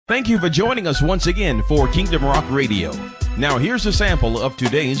Thank you for joining us once again for Kingdom Rock Radio. Now here's a sample of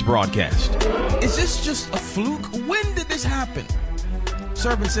today's broadcast. Is this just a fluke? When did this happen?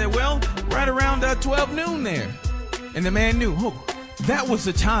 Servant said, well, right around 12 noon there. And the man knew, that was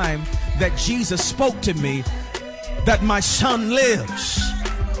the time that Jesus spoke to me that my son lives.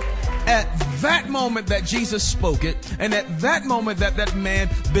 At that moment that Jesus spoke it, and at that moment that that man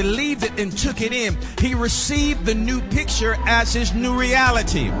believed it and took it in, he received the new picture as his new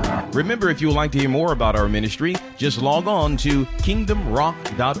reality. Remember, if you would like to hear more about our ministry, just log on to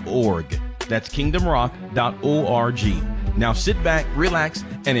kingdomrock.org. That's kingdomrock.org. Now sit back, relax,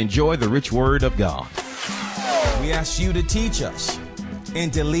 and enjoy the rich word of God. We ask you to teach us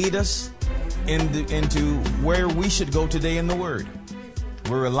and to lead us into where we should go today in the word.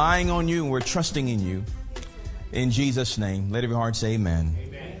 We're relying on you and we're trusting in you. In Jesus' name, let every heart say amen.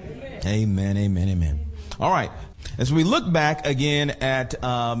 Amen, amen, amen, amen. All right. As we look back again at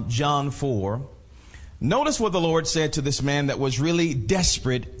John 4, notice what the Lord said to this man that was really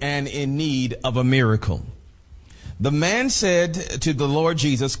desperate and in need of a miracle. The man said to the Lord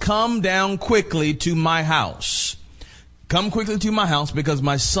Jesus, come down quickly to my house. Come quickly to my house because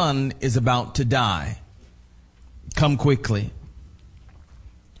my son is about to die. Come quickly.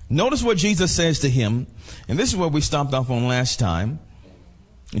 Notice what Jesus says to him, and this is what we stopped off on last time.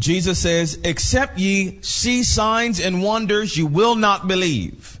 Jesus says, except ye see signs and wonders, you will not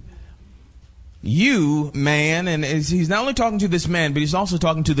believe. You, man, and he's not only talking to this man, but he's also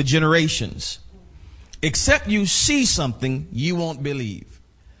talking to the generations. Except you see something, you won't believe.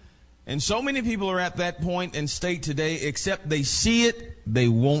 And so many people are at that point and state today, except they see it, they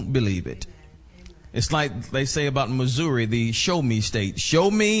won't believe it. It's like they say about Missouri, the show me state.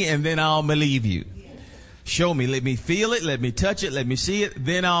 Show me and then I'll believe you. Show me, let me feel it, let me touch it, let me see it,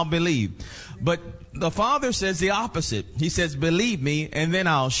 then I'll believe. But the Father says the opposite. He says, believe me and then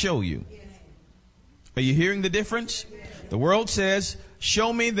I'll show you. Are you hearing the difference? The world says,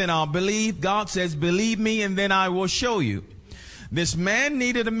 show me, then I'll believe. God says, believe me and then I will show you. This man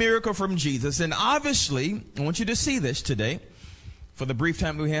needed a miracle from Jesus. And obviously, I want you to see this today for the brief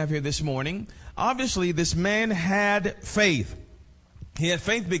time we have here this morning. Obviously, this man had faith. He had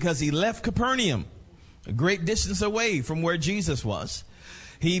faith because he left Capernaum, a great distance away from where Jesus was.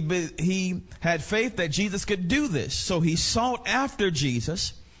 He had faith that Jesus could do this. So he sought after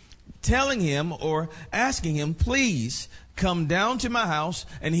Jesus, telling him or asking him, please come down to my house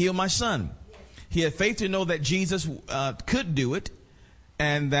and heal my son. He had faith to know that Jesus could do it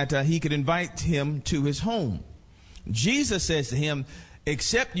and that he could invite him to his home. Jesus says to him,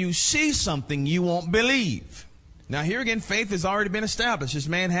 except you see something, you won't believe. Now here again, faith has already been established. This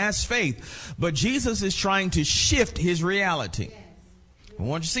man has faith, but Jesus is trying to shift his reality. I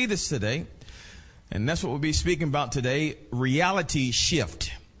want you to see this today, and that's what we'll be speaking about today, reality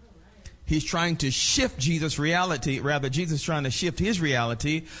shift. He's trying to shift Jesus' reality, rather Jesus trying to shift his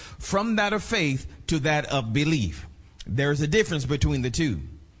reality from that of faith to that of belief. There's a difference between the two,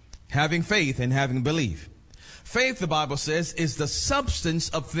 having faith and having belief. Faith, the Bible says, is the substance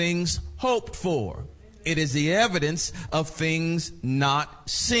of things hoped for. It is the evidence of things not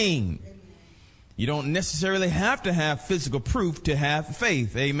seen. You don't necessarily have to have physical proof to have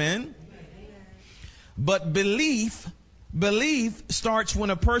faith. Amen? But belief starts when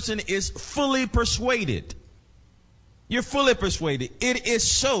a person is fully persuaded. You're fully persuaded. It is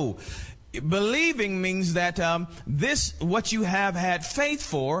so. Believing means that what you have had faith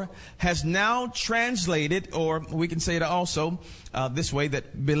for has now translated, or we can say it also this way,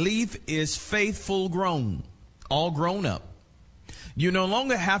 that belief is faithful grown, all grown up. You no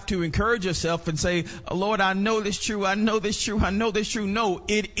longer have to encourage yourself and say, Lord, I know this true, I know this true, I know this true. No,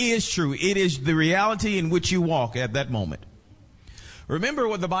 it is true. It is the reality in which you walk at that moment. Remember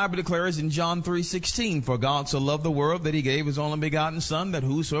what the Bible declares in John 3:16, for God so loved the world that he gave his only begotten Son, that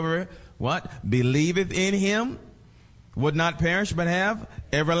whosoever believeth in him would not perish but have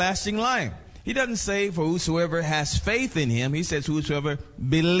everlasting life. He doesn't say for whosoever has faith in him. He says whosoever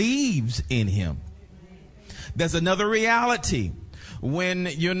believes in him. There's another reality. When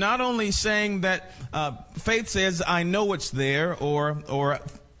you're not only saying that faith says I know it's there or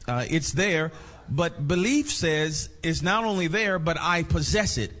it's there, but belief says it's not only there, but I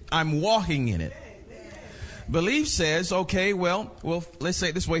possess it. I'm walking in it. Belief says, okay, well, let's say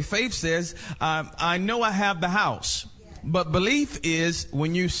it this way. Faith says, I know I have the house. But belief is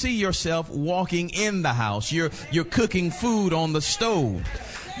when you see yourself walking in the house. You're cooking food on the stove.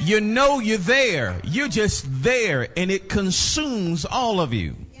 You know you're there. You're just there, and it consumes all of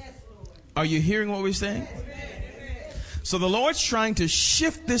you. Are you hearing what we're saying? So the Lord's trying to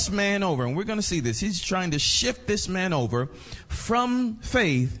shift this man over, and we're going to see this. He's trying to shift this man over from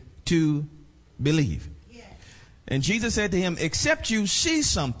faith to believe. And Jesus said to him, except you see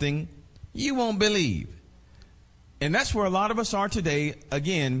something, you won't believe. And that's where a lot of us are today,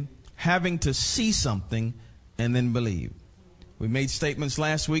 again, having to see something and then believe. We made statements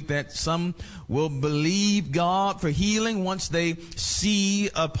last week that some will believe God for healing once they see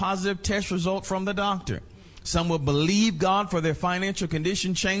a positive test result from the doctor. Some will believe God for their financial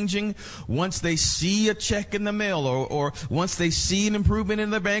condition changing once they see a check in the mail or once they see an improvement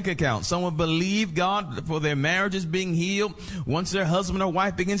in their bank account. Some will believe God for their marriages being healed once their husband or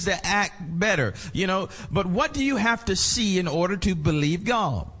wife begins to act better. But what do you have to see in order to believe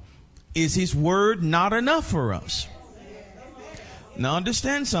God? Is His word not enough for us? Now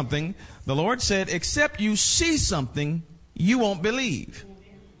understand something. The Lord said, except you see something, you won't believe.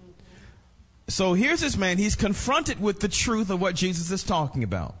 So here's this man. He's confronted with the truth of what Jesus is talking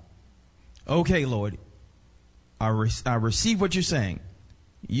about. Okay, Lord, I receive what you're saying.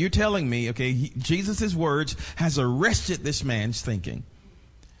 You're telling me, okay, Jesus' words has arrested this man's thinking.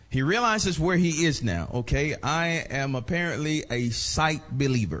 He realizes where he is now. Okay, I am apparently a sight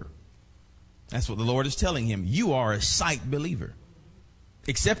believer. That's what the Lord is telling him. You are a sight believer.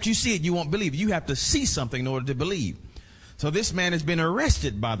 Except you see it, you won't believe. You have to see something in order to believe. So this man has been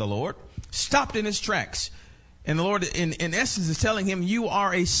arrested by the Lord, stopped in his tracks. And the Lord, in essence, is telling him, you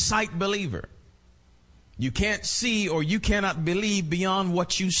are a sight believer. You can't see or you cannot believe beyond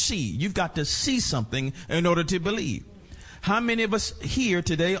what you see. You've got to see something in order to believe. How many of us here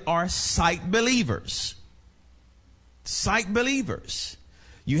today are sight believers? Sight believers.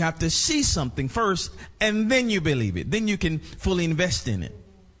 You have to see something first and then you believe it. Then you can fully invest in it.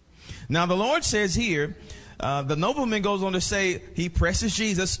 Now the Lord says here, the nobleman goes on to say, he presses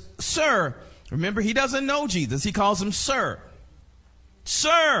Jesus, sir. Remember, he doesn't know Jesus. He calls him sir.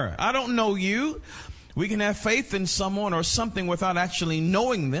 Sir, I don't know you. We can have faith in someone or something without actually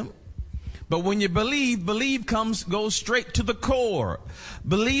knowing them. But when you believe goes straight to the core.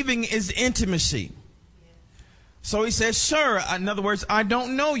 Believing is intimacy. So he says, sir, in other words, I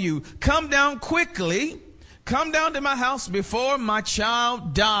don't know you. Come down quickly. Come down to my house before my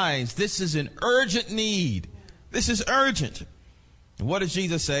child dies. This is an urgent need. This is urgent. And what does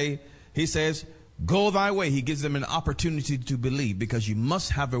Jesus say? He says, go thy way. He gives them an opportunity to believe because you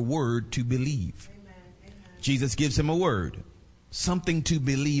must have a word to believe. Amen. Amen. Jesus gives him a word, something to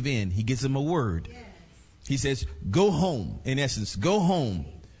believe in. He gives him a word. Yes. He says, go home. In essence, go home.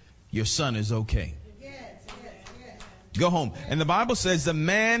 Your son is okay. Go home. And the Bible says the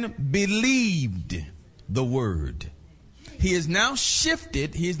man believed the word. He is now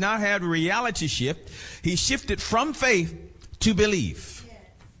shifted. He has now had a reality shift. He shifted from faith to belief.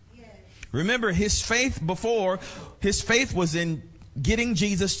 Remember, his faith was in getting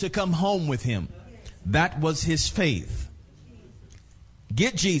Jesus to come home with him. That was his faith.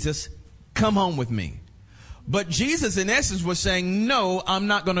 Get Jesus, come home with me. But Jesus, in essence, was saying, no, I'm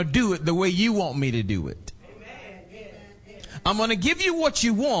not going to do it the way you want me to do it. I'm going to give you what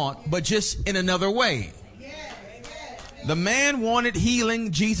you want, but just in another way. The man wanted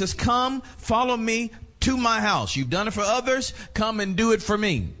healing. Jesus, come, follow me to my house. You've done it for others. Come and do it for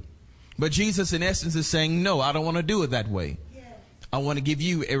me. But Jesus, in essence, is saying, no, I don't want to do it that way. I want to give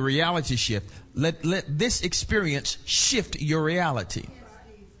you a reality shift. Let this experience shift your reality.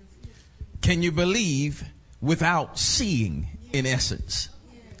 Can you believe without seeing, in essence?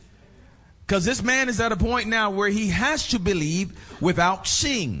 Because this man is at a point now where he has to believe without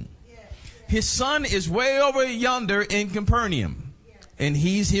seeing. His son is way over yonder in Capernaum. And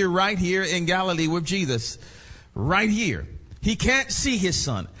he's here, right here in Galilee with Jesus. Right here. He can't see his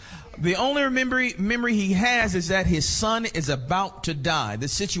son. The only memory he has is that his son is about to die. The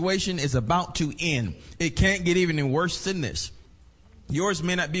situation is about to end. It can't get even worse than this. Yours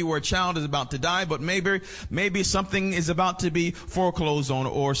may not be where a child is about to die, but maybe something is about to be foreclosed on,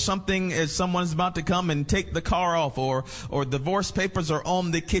 or someone's about to come and take the car off, or divorce papers are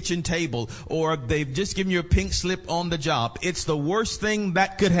on the kitchen table, or they've just given you a pink slip on the job. It's the worst thing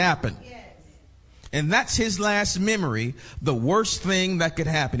that could happen. And that's his last memory, the worst thing that could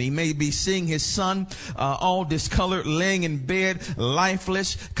happen. He may be seeing his son all discolored, laying in bed,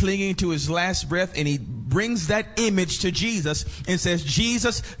 lifeless, clinging to his last breath. And he brings that image to Jesus and says,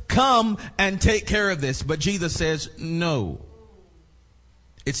 Jesus, come and take care of this. But Jesus says, no.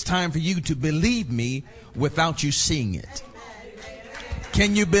 It's time for you to believe me without you seeing it.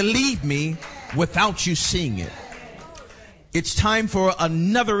 Can you believe me without you seeing it? It's time for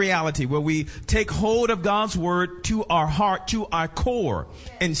another reality where we take hold of God's word to our heart, to our core,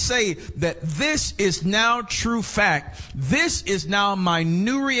 and say that this is now true fact. This is now my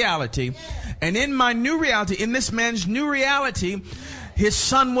new reality. And in my new reality, in this man's new reality, his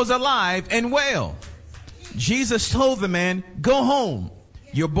son was alive and well. Jesus told the man, go home.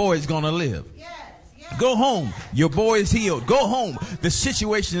 Your boy is going to live. Go home. Your boy is healed. Go home. The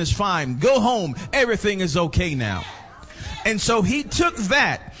situation is fine. Go home. Everything is okay now. And so he took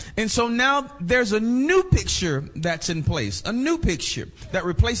that. And so now there's a new picture that's in place. A new picture that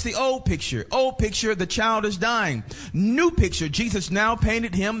replaced the old picture. Old picture, the child is dying. New picture, Jesus now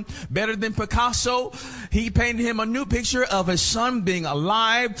painted him better than Picasso. He painted him a new picture of his son being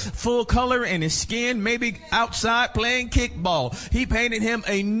alive, full color in his skin, maybe outside playing kickball. He painted him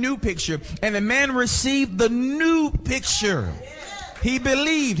a new picture. And the man received the new picture. He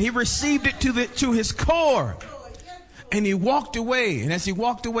believed. He received it to his core. And he walked away. And as he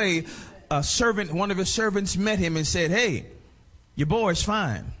walked away, one of his servants met him and said, hey, your boy's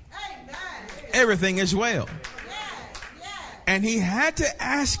fine. Everything is well. And he had to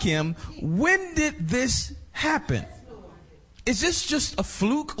ask him, when did this happen? Is this just a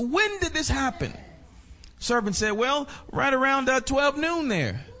fluke? When did this happen? Servant said, well, right around 12 noon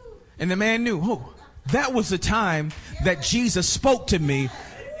there. And the man knew, oh, that was the time that Jesus spoke to me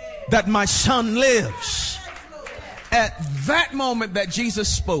that my son lives. At that moment that Jesus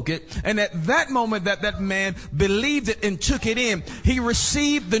spoke it, and at that moment that that man believed it and took it in, he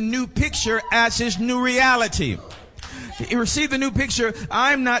received the new picture as his new reality. He received the new picture.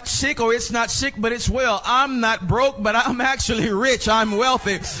 I'm not sick, or it's not sick, but it's well. I'm not broke, but I'm actually rich. I'm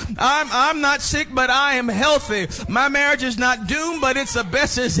wealthy. I'm not sick, but I am healthy. My marriage is not doomed, but it's the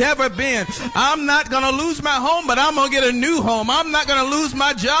best it's ever been. I'm not going to lose my home, but I'm going to get a new home. I'm not going to lose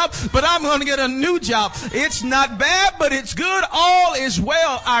my job, but I'm going to get a new job. It's not bad, but it's good. All is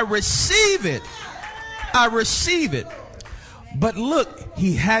well. I receive it. I receive it. But look,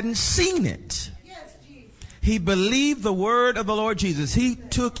 he hadn't seen it. He believed the word of the Lord Jesus. He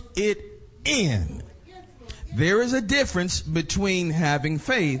took it in. There is a difference between having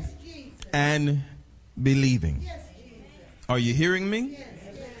faith and believing. Are you hearing me?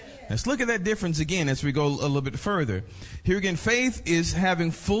 Let's look at that difference again as we go a little bit further. Here again, faith is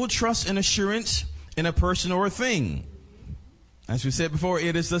having full trust and assurance in a person or a thing. As we said before,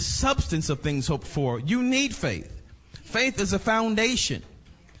 it is the substance of things hoped for. You need faith. Faith is a foundation.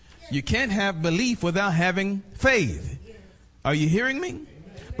 You can't have belief without having faith. Are you hearing me?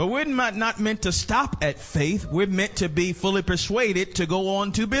 But we're not meant to stop at faith. We're meant to be fully persuaded to go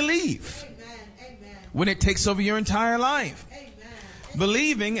on to believe. When it takes over your entire life.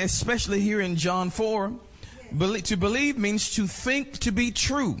 Believing, especially here in John 4, to believe means to think to be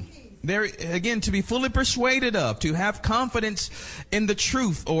true. There again, to be fully persuaded of, to have confidence in the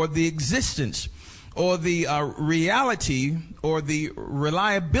truth or the existence or the reality or the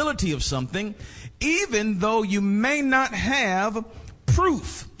reliability of something, even though you may not have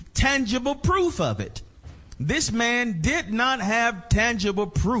proof, tangible proof of it. This man did not have tangible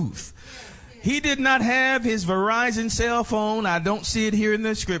proof. He did not have his Verizon cell phone. I don't see it here in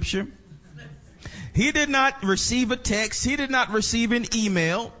the scripture. He did not receive a text. He did not receive an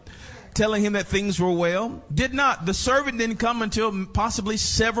email telling him that things were well. Did not. The servant didn't come until possibly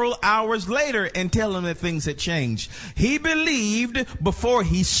several hours later and tell him that things had changed. He believed before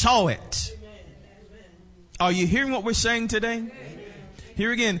he saw it. Are you hearing what we're saying today?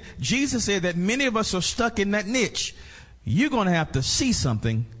 Here again, Jesus said that many of us are stuck in that niche. You're going to have to see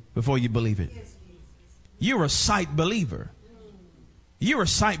something before you believe it. You're a sight believer. You're a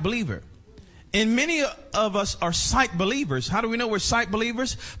sight believer. And many of us are sight believers. How do we know we're sight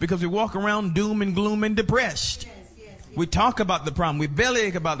believers? Because we walk around doom and gloom and depressed. We talk about the problem. We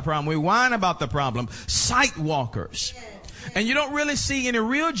bellyache about the problem. We whine about the problem. Sight walkers. And you don't really see any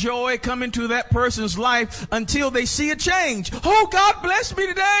real joy come into that person's life until they see a change. Oh, God bless me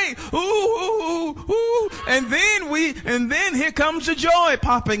today. Ooh, ooh, ooh, ooh. And then here comes the joy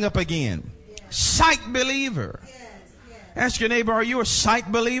popping up again. Sight believer. Ask your neighbor, are you a sight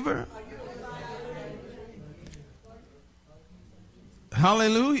believer?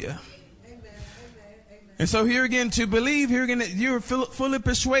 Hallelujah. And so here again, to believe, here again, you're fully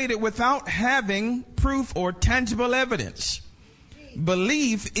persuaded without having proof or tangible evidence.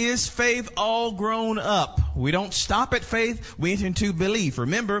 Belief is faith all grown up. We don't stop at faith. We enter into belief.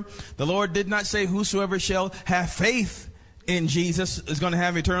 Remember, the Lord did not say whosoever shall have faith in Jesus is going to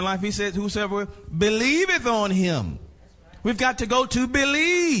have eternal life. He said whosoever believeth on him. We've got to go to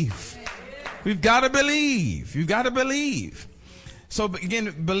believe. We've got to believe. You've got to believe. So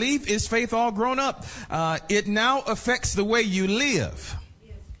again, belief is faith all grown up. It now affects the way you live.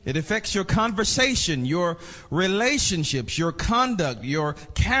 It affects your conversation, your relationships, your conduct, your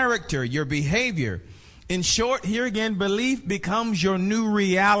character, your behavior. In short, here again, belief becomes your new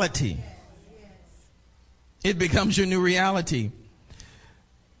reality. It becomes your new reality.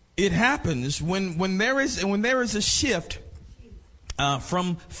 It happens when there is a shift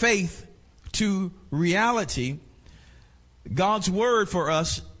from faith to reality. God's word for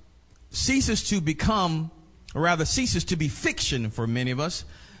us ceases to be fiction for many of us,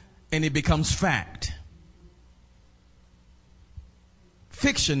 and it becomes fact.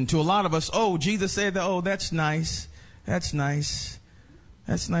 Fiction to a lot of us. Oh, Jesus said that. Oh, that's nice. That's nice.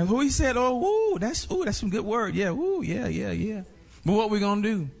 That's nice. Who he said? Oh, that's some good word. Yeah. Ooh, yeah. But what we gonna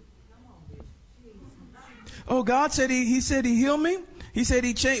do? Oh, God said he said he healed me. He said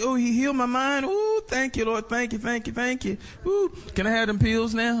he changed. Oh, he healed my mind. Ooh, thank you, Lord. Thank you. Ooh, can I have them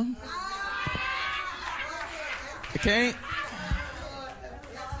pills now? I can't.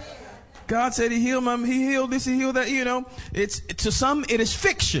 God said he healed this, he healed that. You know, to some it is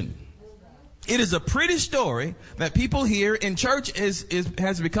fiction. It is a pretty story that people hear in church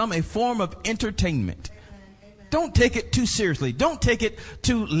has become a form of entertainment. Don't take it too seriously. Don't take it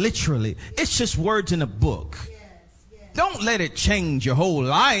too literally. It's just words in a book. Don't let it change your whole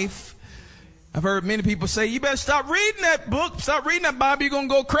life. I've heard many people say, you better stop reading that book. Stop reading that Bible. You're going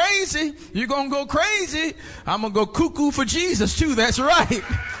to go crazy. You're going to go crazy. I'm going to go cuckoo for Jesus too. That's right.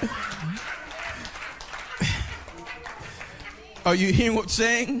 Are you hearing what I'm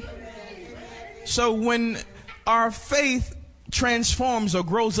saying? So when our faith transforms or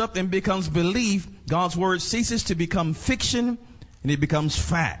grows up and becomes belief, God's word ceases to become fiction and it becomes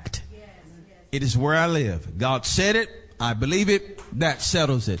fact. It is where I live. God said it. I believe it. That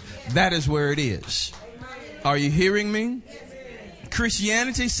settles it. That is where it is. Are you hearing me?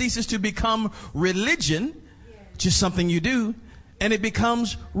 Christianity ceases to become religion, just something you do, and it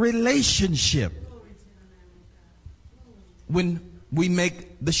becomes relationship when we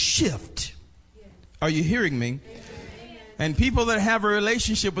make the shift. Are you hearing me? And people that have a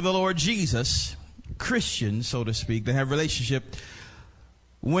relationship with the Lord Jesus, Christians, so to speak, that have a relationship,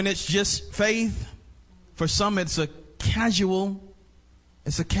 when it's just faith, for some it's a casual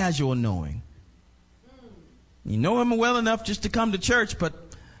knowing. You know him well enough just to come to church, but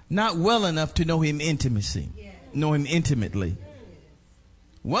not well enough to know him know him intimately.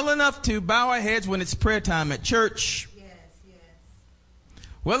 Well enough to bow our heads when it's prayer time at church.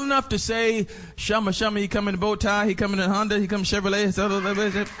 Well enough to say, Shama, he come in a bow tie, he come in a Honda, he come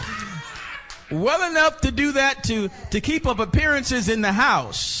Chevrolet. Well enough to do that to keep up appearances in the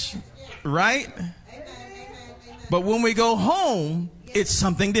house, right? But when we go home, it's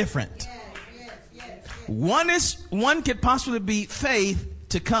something different. One could possibly be faith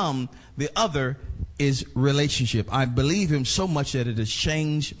to come. The other is relationship. I believe him so much that it has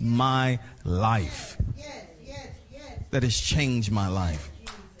changed my life. That has changed my life.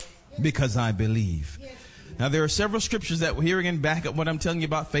 Because I believe. Now there are several scriptures that we're hearing and back up what I'm telling you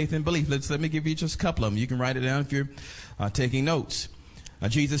about faith and belief. Let me give you just a couple of them. You can write it down if you're taking notes.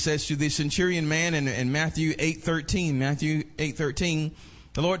 Jesus says to the centurion man in Matthew 8:13,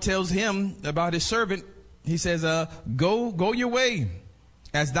 the Lord tells him about his servant. He says, go your way,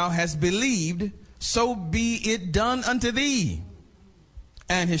 as thou hast believed, so be it done unto thee.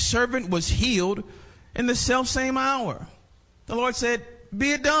 And his servant was healed in the selfsame hour. The Lord said,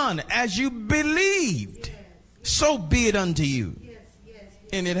 be it done as you believed, so be it unto you.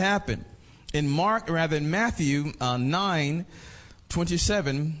 And it happened. In Matthew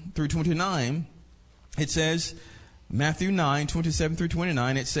 9:27 through 29, it says, Matthew 9:27 through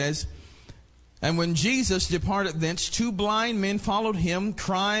 29, it says, and when Jesus departed thence, 2 blind men followed him,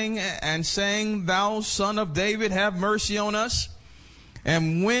 crying and saying, thou son of David, have mercy on us.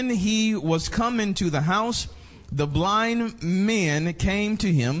 And when he was come into the house, the blind men came to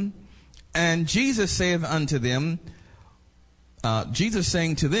him, and Jesus saith unto them, Jesus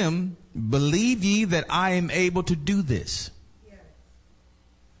saying to them, believe ye that I am able to do this?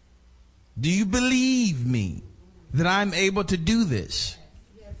 Do you believe me that I'm able to do this?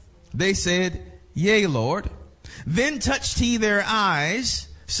 They said, yea, Lord. Then touched he their eyes,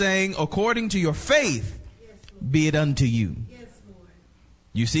 saying, according to your faith, be it unto you.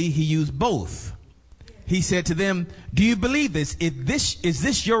 You see, he used both. He said to them, do you believe this? Is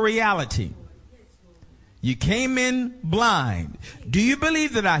this your reality? You came in blind. Do you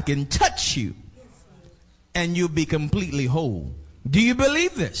believe that I can touch you and you'll be completely whole? Do you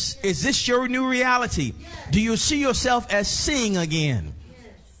believe this? Is this your new reality? Do you see yourself as seeing again?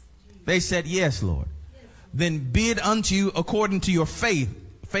 They said, yes, Lord. then be it unto you according to your faith.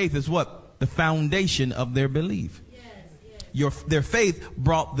 Faith is what? The foundation of their belief. Their faith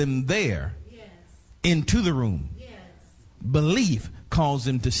brought them there, into the room. Belief caused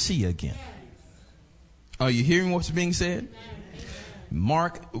them to see again. Are you hearing what's being said?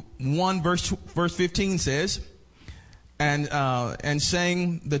 Mark 1 verse 15 says, and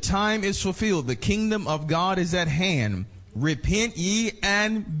saying, the time is fulfilled, the kingdom of God is at hand. Repent ye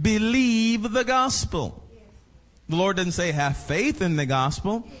and believe the gospel. The Lord doesn't say have faith in the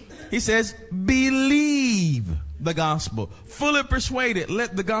gospel. He says believe the gospel. Fully persuaded.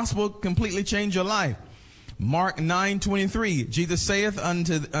 Let the gospel completely change your life. Mark 9:23. Jesus saith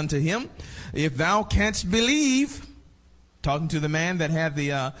unto him, if thou canst believe, talking to the man that had the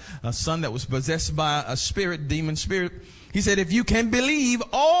a son that was possessed by a spirit, demon spirit. He said, if you can believe,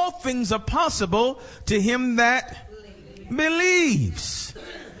 all things are possible to him that believes.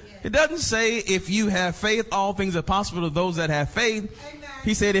 It doesn't say if you have faith, all things are possible to those that have faith.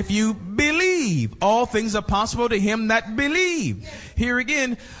 He said, if you believe, all things are possible to him that believe. Here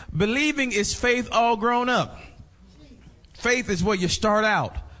again, believing is faith all grown up. Faith is where you start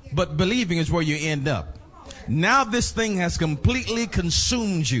out, but believing is where you end up. Now this thing has completely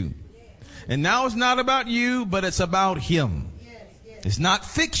consumed you. And now it's not about you, but it's about him. It's not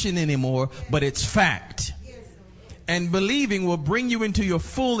fiction anymore, but it's fact. And believing will bring you into your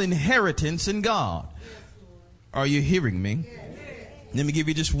full inheritance in God. Are you hearing me? Let me give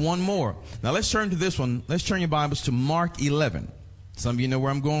you just one more. Now let's turn to this one. Let's turn your Bibles to Mark 11. Some of you know where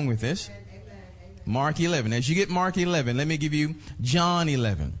I'm going with this. Mark 11. As you get Mark 11, let me give you John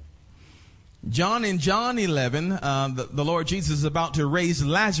 11. In John 11, the Lord Jesus is about to raise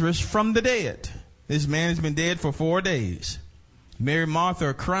Lazarus from the dead. This man has been dead for 4 days. Mary and Martha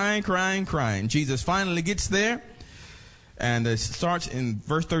are crying. Jesus finally gets there. And it starts in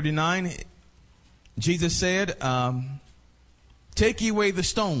verse 39. Jesus said, take ye away the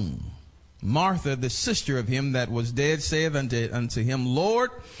stone. Martha, the sister of him that was dead, saith unto him, Lord,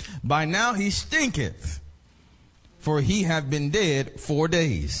 by now he stinketh, for he have been dead 4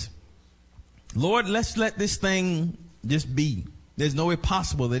 days. Lord, let's let this thing just be. There's no way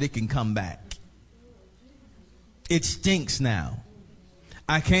possible that it can come back. It stinks now.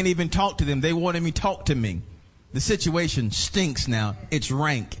 I can't even talk to them. They wanted me to talk to me. The situation stinks now. It's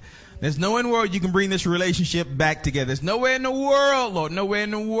rank. There's no way in the world you can bring this relationship back together. There's nowhere in the world, Lord, nowhere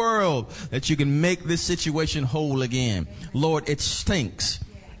in the world that you can make this situation whole again. Lord, it stinks.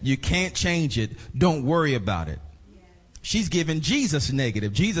 You can't change it. Don't worry about it. She's giving Jesus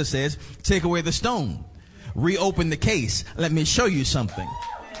negative. Jesus says, take away the stone. Reopen the case. Let me show you something.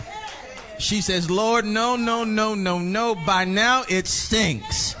 She says, Lord, no. By now it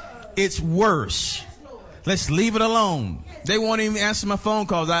stinks. It's worse. Let's leave it alone. They won't even answer my phone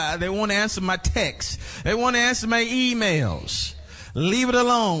calls. They won't answer my texts. They won't answer my emails. Leave it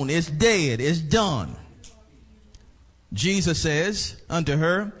alone. It's dead. It's done. Jesus says unto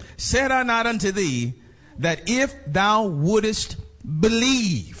her, said I not unto thee, that if thou wouldest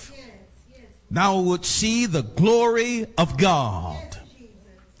believe, thou would see the glory of God.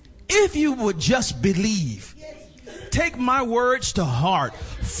 If you would just believe, take my words to heart,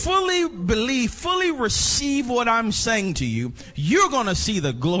 fully believe, fully receive what I'm saying to you, you're going to see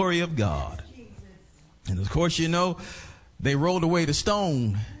the glory of God. And of course, you know, they rolled away the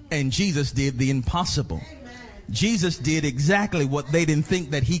stone and Jesus did the impossible. Jesus did exactly what they didn't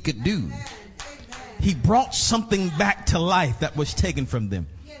think that he could do. He brought something back to life that was taken from them.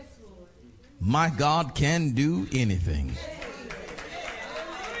 My God can do anything.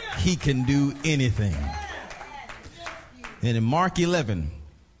 He can do anything. And in Mark 11,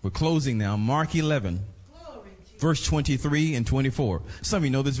 we're closing now, Mark 11, verse 23 and 24. Some of you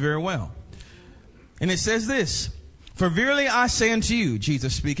know this very well. And it says this, for verily I say unto you,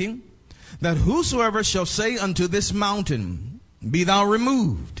 Jesus speaking, that whosoever shall say unto this mountain, be thou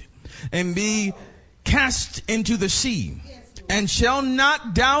removed, and be cast into the sea, and shall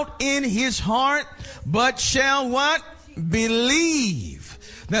not doubt in his heart, but shall what? Believe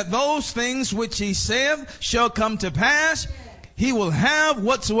that those things which he saith shall come to pass, he will have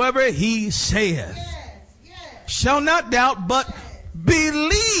whatsoever he saith. Shall not doubt, but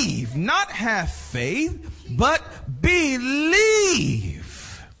believe. Not have faith, but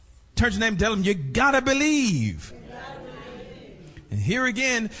believe. Turn to your name and tell him, you gotta believe. And here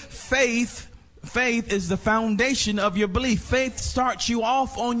again, faith is the foundation of your belief. Faith starts you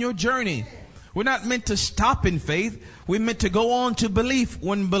off on your journey. We're not meant to stop in faith. We're meant to go on to belief.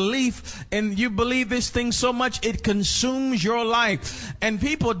 When belief, and you believe this thing so much, it consumes your life. And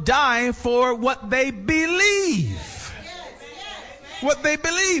people die for what they believe. what they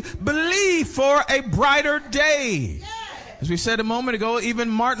believe. Believe for a brighter day. As we said a moment ago, even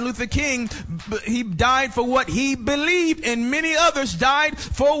Martin Luther King, he died for what he believed, and many others died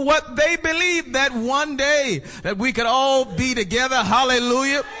for what they believed, that one day that we could all be together.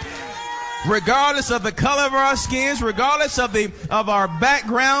 Hallelujah. Regardless of the color of our skins, regardless of our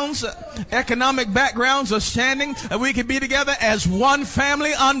backgrounds, economic backgrounds or standing, that we could be together as one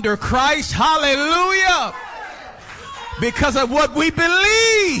family under Christ. Hallelujah. Because of what we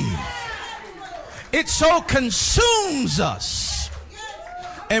believe. It so consumes us.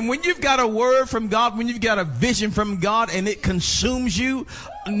 And when you've got a word from God, when you've got a vision from God and it consumes you,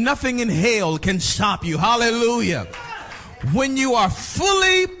 nothing in hell can stop you. Hallelujah. When you are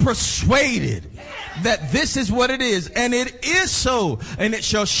fully persuaded that this is what it is, and it is so, and it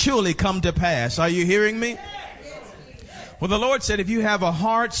shall surely come to pass. Are you hearing me? Well, the Lord said if you have a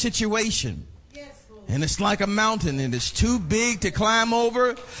hard situation, and it's like a mountain, and it's too big to climb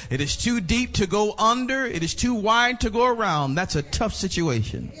over, it is too deep to go under, it is too wide to go around, that's a tough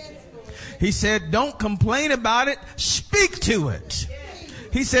situation. He said, don't complain about it, speak to it.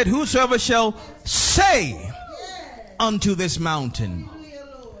 He said, whosoever shall say unto this mountain,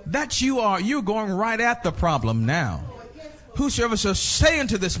 that you're going right at the problem now. Whosoever shall say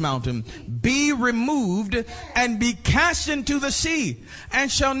unto this mountain, be removed and be cast into the sea, and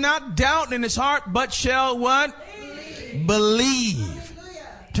shall not doubt in his heart, but shall what? Believe.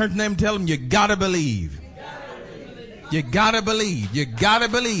 Turn to them and tell them, you gotta believe. You gotta believe. You gotta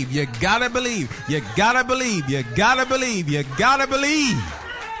believe. You gotta believe. You gotta believe. You gotta believe. You gotta believe.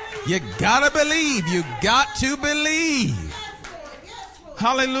 You gotta believe. You got to believe.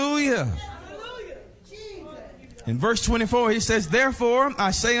 Hallelujah. In verse 24, he says, therefore I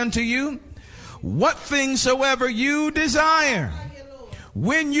say unto you, what things soever you desire,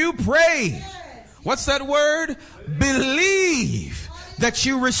 when you pray, what's that word? Believe that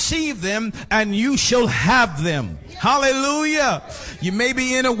you receive them, and you shall have them. Hallelujah. You may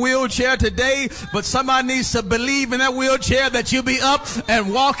be in a wheelchair today, but somebody needs to believe in that wheelchair that you'll be up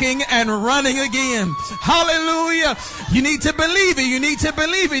and walking and running again. Hallelujah. You need to believe it. You need to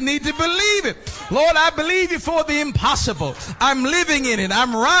believe it. You need to believe it. Lord, I believe you for the impossible. I'm living in it.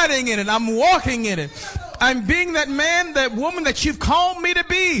 I'm riding in it. I'm walking in it. I'm being that man, that woman that you've called me to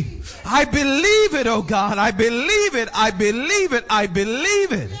be. I believe it, oh God. I believe it. I believe it. I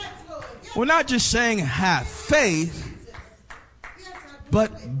believe it. We're not just saying have faith,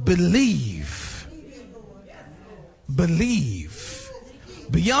 but believe. Believe.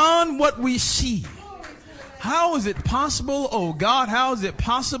 Beyond what we see. How is it possible, oh God, how is it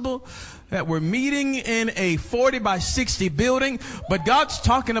possible that we're meeting in a 40 by 60 building, but God's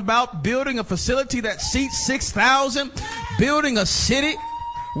talking about building a facility that seats 6,000, building a city?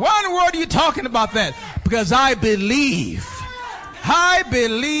 Why in the world are you talking about that? Because I believe. I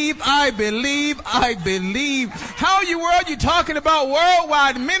believe, I believe, I believe. How in the world are you talking about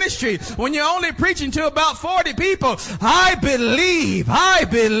worldwide ministry when you're only preaching to about 40 people? I believe, I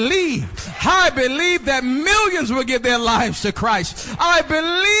believe, I believe that millions will give their lives to Christ. I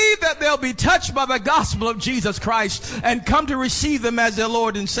believe that they'll be touched by the gospel of Jesus Christ and come to receive them as their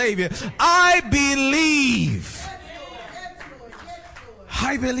Lord and Savior. I believe.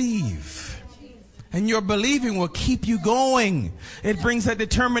 I believe. And your believing will keep you going. It brings that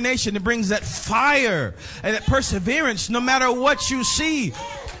determination. It brings that fire and that perseverance no matter what you see.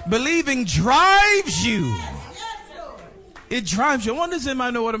 Believing drives you. It drives you. I wonder if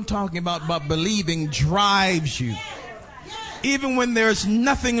anybody know what I'm talking about believing drives you. Even when there's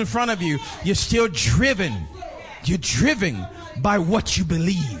nothing in front of you, you're still driven. You're driven by what you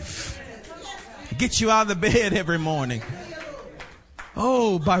believe. It gets you out of the bed every morning.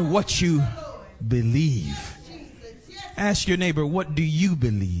 Oh, by what you believe. Ask your neighbor, what do you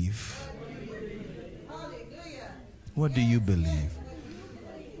believe? What do you believe?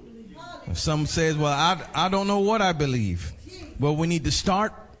 If someone says, well, I don't know what I believe. Well, we need to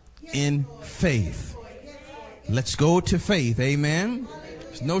start in faith. Let's go to faith. Amen.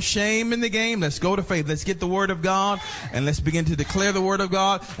 There's no shame in the game. Let's go to faith. Let's get the word of God and let's begin to declare the word of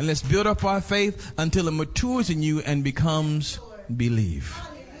God, and let's build up our faith until it matures in you and becomes believe.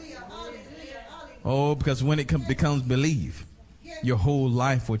 Oh, because when it becomes believe, your whole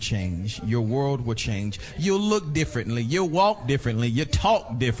life will change. Your world will change. You'll look differently. You'll walk differently. You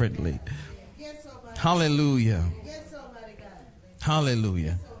talk differently. Hallelujah.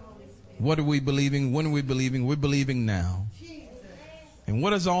 Hallelujah. What are we believing? When are we believing? We're believing now. And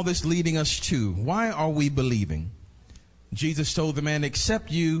what is all this leading us to? Why are we believing? Jesus told the man, except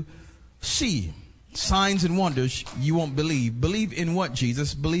you see signs and wonders, you won't believe. Believe in what,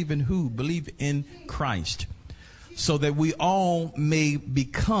 Jesus? Believe in who? Believe in Christ. so that we all may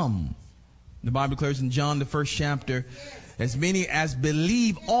become. The Bible declares in John, the 1st chapter, as many as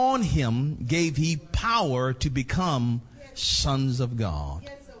believe on him gave he power to become sons of God.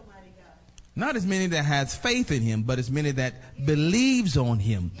 Not as many that has faith in him, but as many that believes on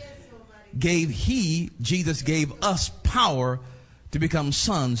him Jesus gave us power to become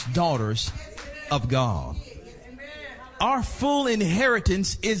sons, daughters of God. Our full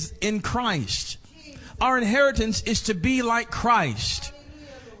inheritance is in Christ. Our inheritance is to be like Christ.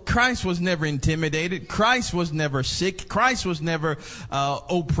 Christ was never intimidated. Christ was never sick. Christ was never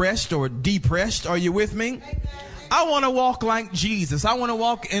oppressed or depressed. Are you with me? I want to walk like Jesus. I want to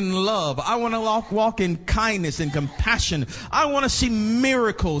walk in love. I want to walk in kindness and compassion. I want to see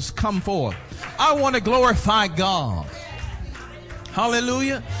miracles come forth. I want to glorify God.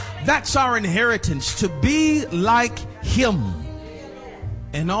 Hallelujah. That's our inheritance, to be like him.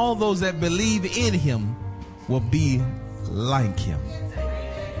 And all those that believe in him will be like him.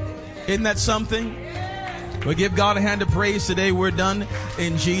 Isn't that something? We'll give God a hand of praise today. We're done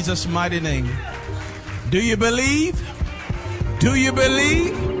in Jesus' mighty name. Do you believe? Do you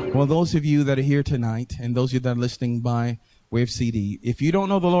believe? Well, those of you that are here tonight and those of you that are listening by way of CD, if you don't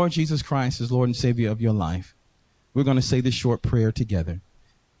know the Lord Jesus Christ as Lord and Savior of your life, we're going to say this short prayer together.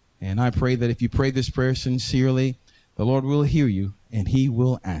 And I pray that if you pray this prayer sincerely, the Lord will hear you and he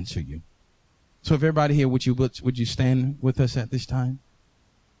will answer you. So if everybody here, would you stand with us at this time?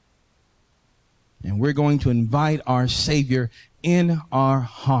 And we're going to invite our Savior in our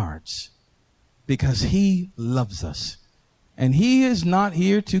hearts, because he loves us. And he is not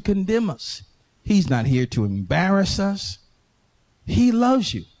here to condemn us. He's not here to embarrass us. He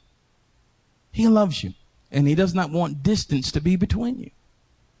loves you. He loves you. And he does not want distance to be between you.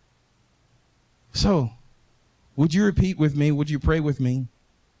 So, would you repeat with me? Would you pray with me?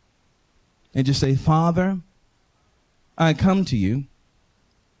 And just say, Father, I come to you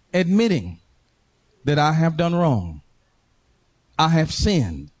admitting that I have done wrong. I have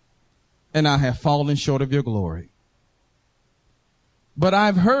sinned. And I have fallen short of your glory. But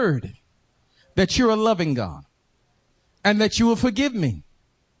I've heard that you're a loving God and that you will forgive me.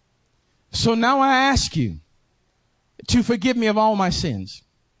 So now I ask you to forgive me of all my sins.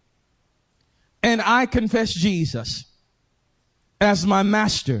 And I confess Jesus as my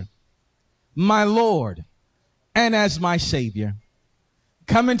master, my Lord, and as my Savior.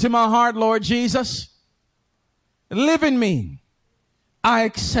 Come into my heart, Lord Jesus. Live in me. I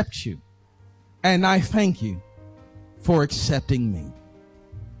accept you. And I thank you for accepting me.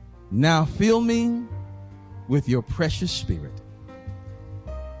 Now fill me with your precious Spirit.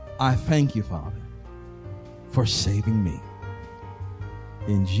 I thank you, Father, for saving me.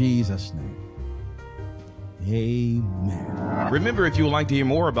 In Jesus' name, amen. Remember, if you would like to hear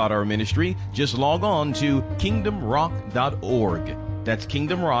more about our ministry, just log on to kingdomrock.org. That's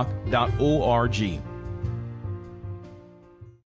kingdomrock.org.